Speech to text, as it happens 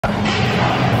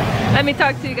Let me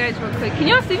talk to you guys real quick. Can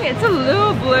y'all see me? It's a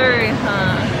little blurry,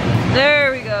 huh?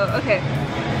 There we go. Okay.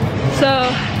 So,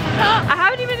 I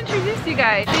haven't even introduced you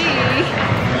guys. She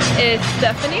is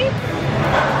Stephanie.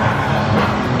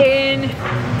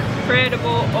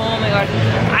 Incredible. Oh my god.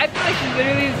 I feel like she's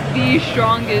literally the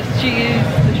strongest. She is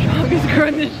the strongest girl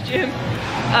in this gym.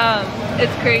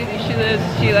 It's crazy. She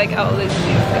like outlives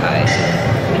these guys.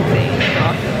 It's insane. It's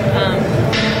awesome.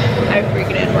 I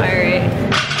freaking admire it.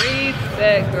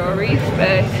 Respect, girl,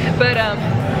 respect. But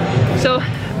so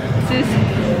this is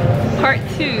part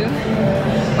 2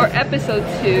 or episode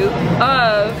 2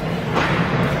 of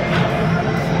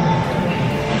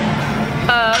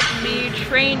me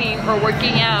training or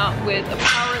working out with a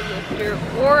powerlifter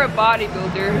or a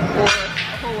bodybuilder or a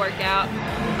whole workout.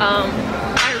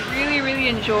 I really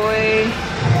enjoy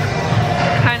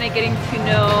kind of getting to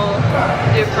know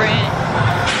different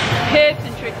tips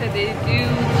and tricks that they do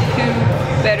to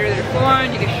better their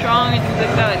form, to get strong and things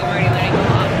like that. Like I'm already learning a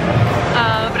lot.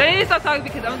 But I need to stop talking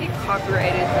because I don't get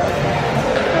copyrighted.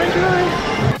 Enjoy.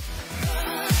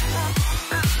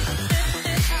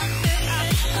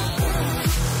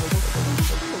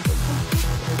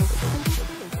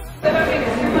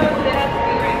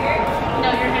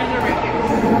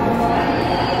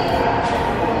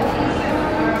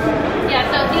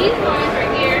 These ones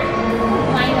right here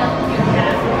line up with your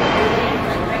calf,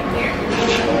 like right here.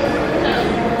 So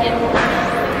it's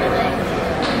the legs.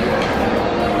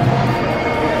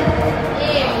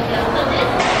 There we go. So this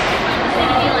is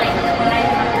going to be like right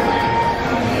on your legs.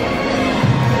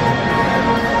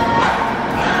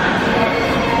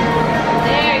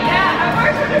 There, yeah, I'm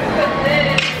working with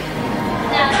this.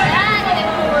 Now that is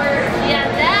for, yeah,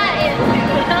 that is,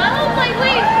 I was like,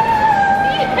 wait.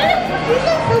 These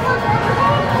are so much better.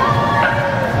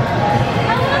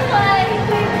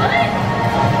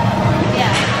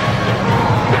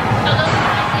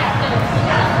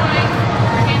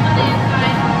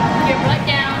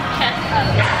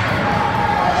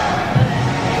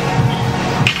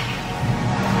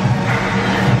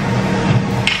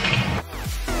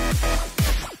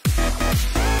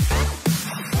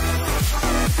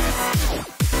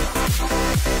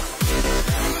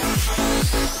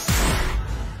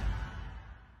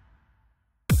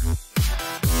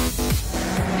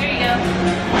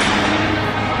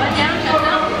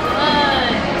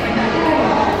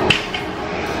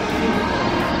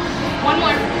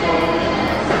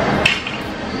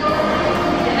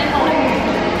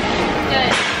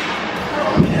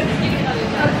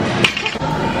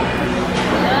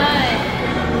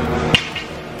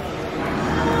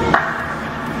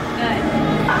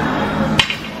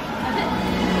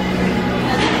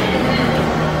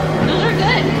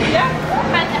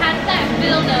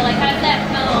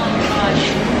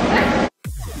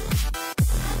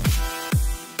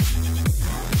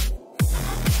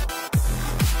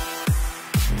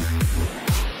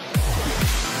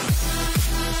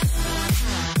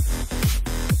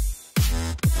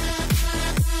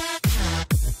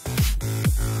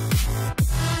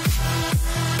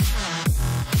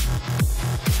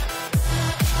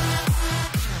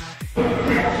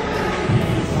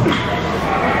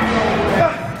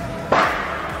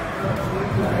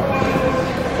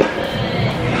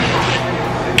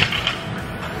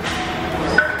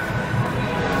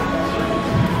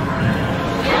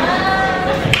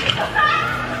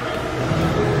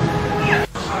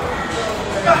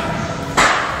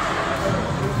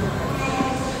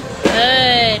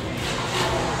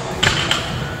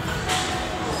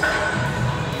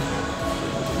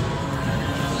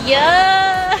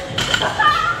 Yeah.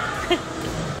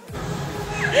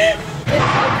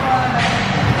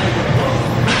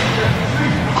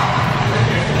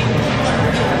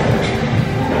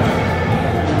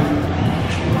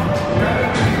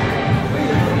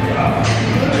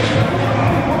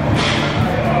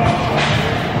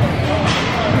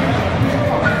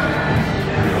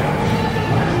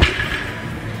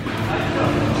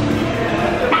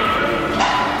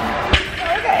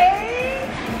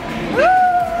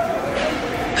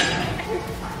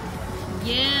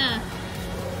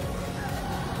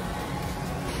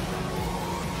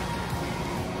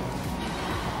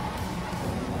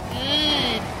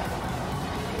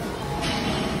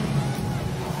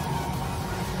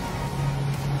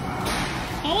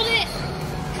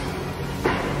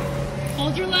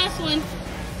 Hold your last one.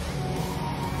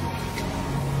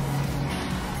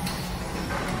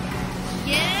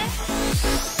 Yeah.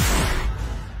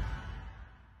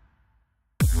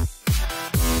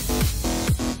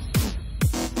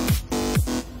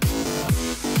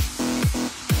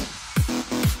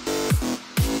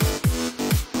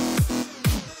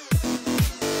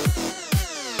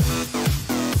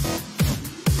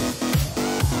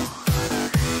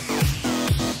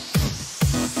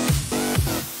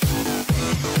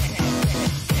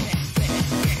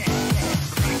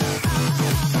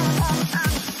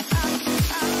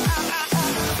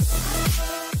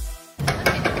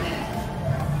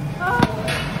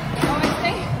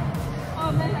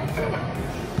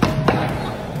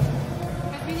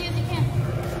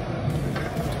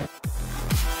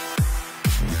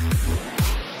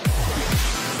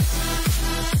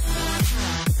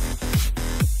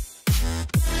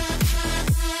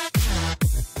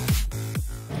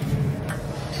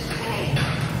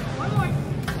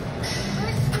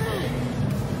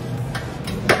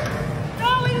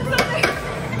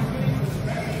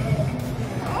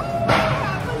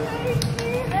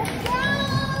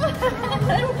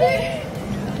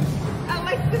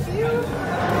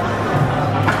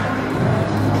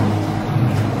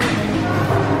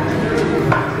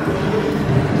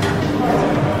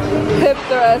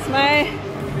 us. My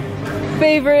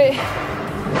favorite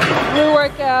glute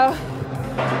workout.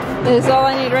 This is all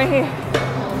I need right here.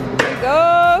 Here we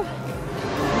go.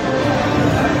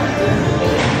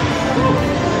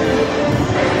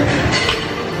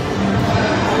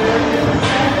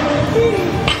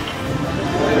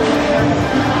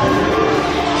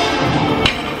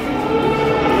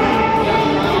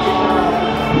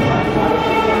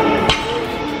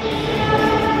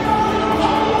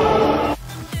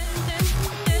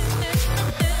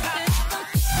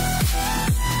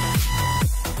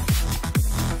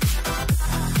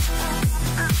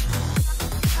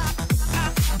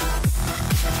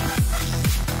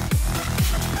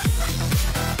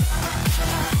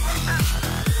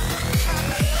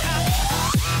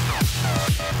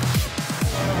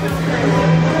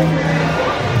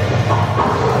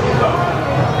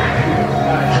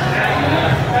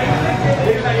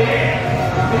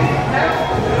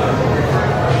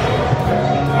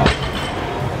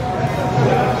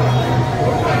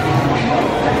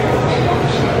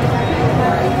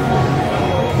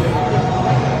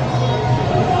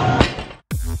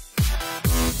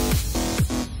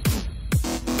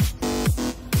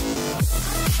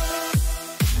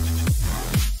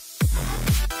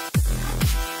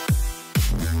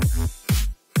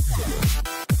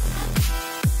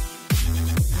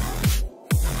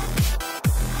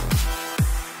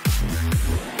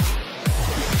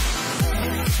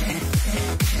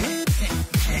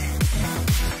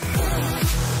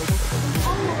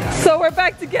 So we're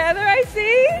back together, I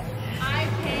see.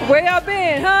 Where y'all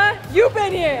been, huh? You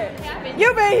been here.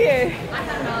 You been here.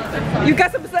 You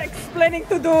got some explaining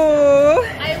to do.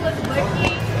 I was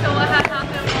working, so what had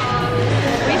happened was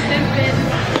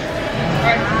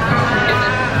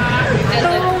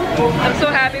I'm so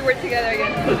happy we're together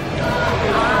again.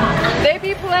 They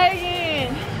be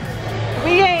playing.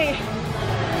 We ain't.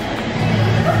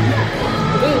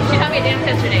 Ooh, she taught me a dance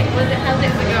yesterday. How's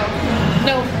it go?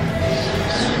 No.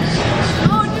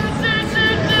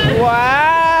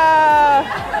 Wow.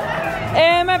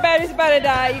 And my battery's about to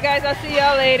die. You guys, I'll see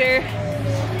y'all later.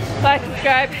 Like,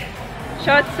 subscribe.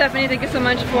 Shout out to Stephanie. Thank you so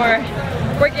much for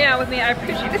working out with me. I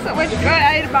appreciate it so much. God,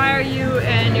 I admire you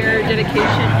and your dedication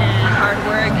and hard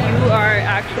work. You are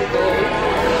actual gold.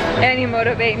 And you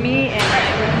motivate me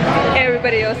and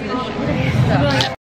everybody else in this gym. So.